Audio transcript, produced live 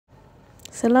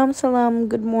Salam salam,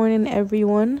 good morning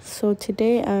everyone. So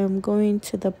today I'm going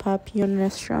to the Papillon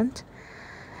restaurant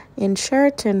in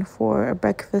Sheraton for a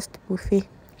breakfast buffet.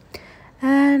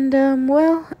 And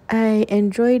well, I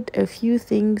enjoyed a few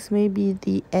things, maybe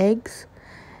the eggs,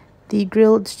 the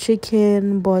grilled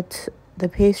chicken, but the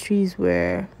pastries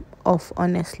were off,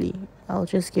 honestly. I'll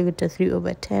just give it a 3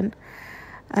 over 10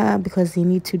 because they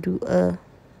need to do a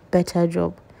better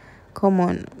job. Come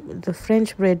on, the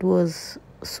French bread was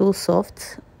so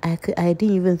soft. I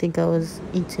didn't even think I was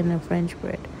eating a French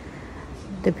bread.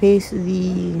 The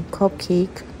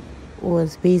cupcake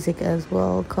was basic as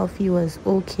well. Coffee was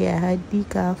okay. I had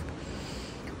decaf.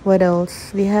 What else?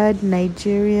 They had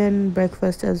Nigerian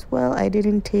breakfast as well. I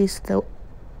didn't taste the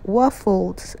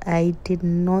waffles. I did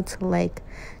not like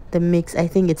the mix. I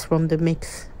think it's from the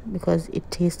mix because it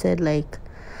tasted like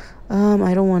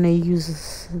I don't want to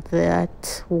use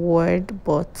that word,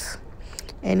 but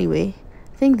anyway,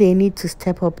 I think they need to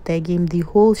step up their game. The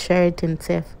whole Sheraton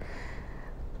self.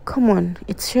 Come on,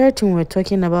 it's Sheraton we're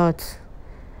talking about.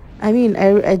 I mean,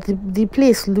 the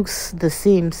place looks the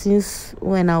same since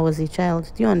when I was a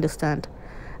child. Do you understand?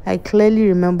 I clearly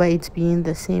remember it being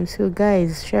the same. So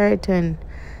guys, Sheraton,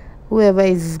 whoever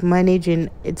is managing,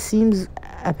 it seems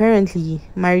apparently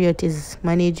Marriott is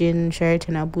managing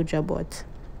Sheraton Abuja, but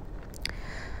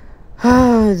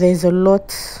there's a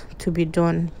lot to be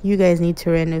done. You guys need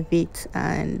to renovate,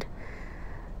 and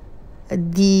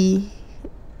the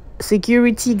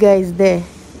security guys there,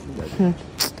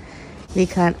 they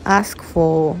can ask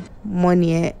for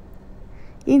money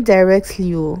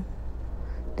indirectly.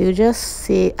 They'll just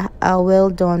say, well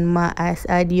done, ma, as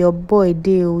your boy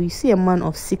deal. You see a man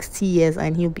of 60 years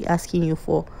and he'll be asking you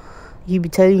for, he'll be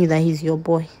telling you that he's your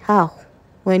boy. How?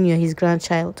 When you're his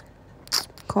grandchild?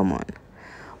 Come on.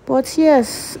 But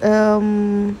yes,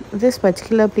 this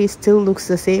particular place still looks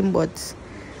the same, but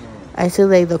I still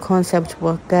like the concept.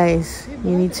 But guys,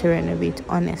 you need to renovate,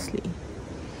 honestly.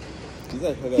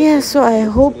 Yeah, so I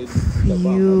hope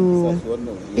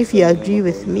if you agree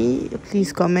with me,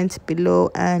 please comment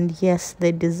below. And yes,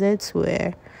 the desserts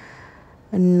were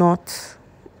not,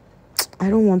 I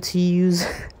don't want to use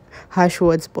harsh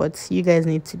words, but you guys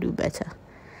need to do better.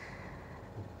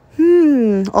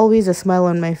 Always a smile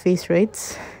on my face,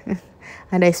 right?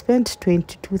 And I spent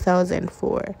 22,000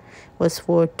 for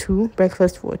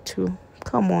breakfast for two.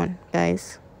 Come on,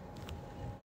 guys.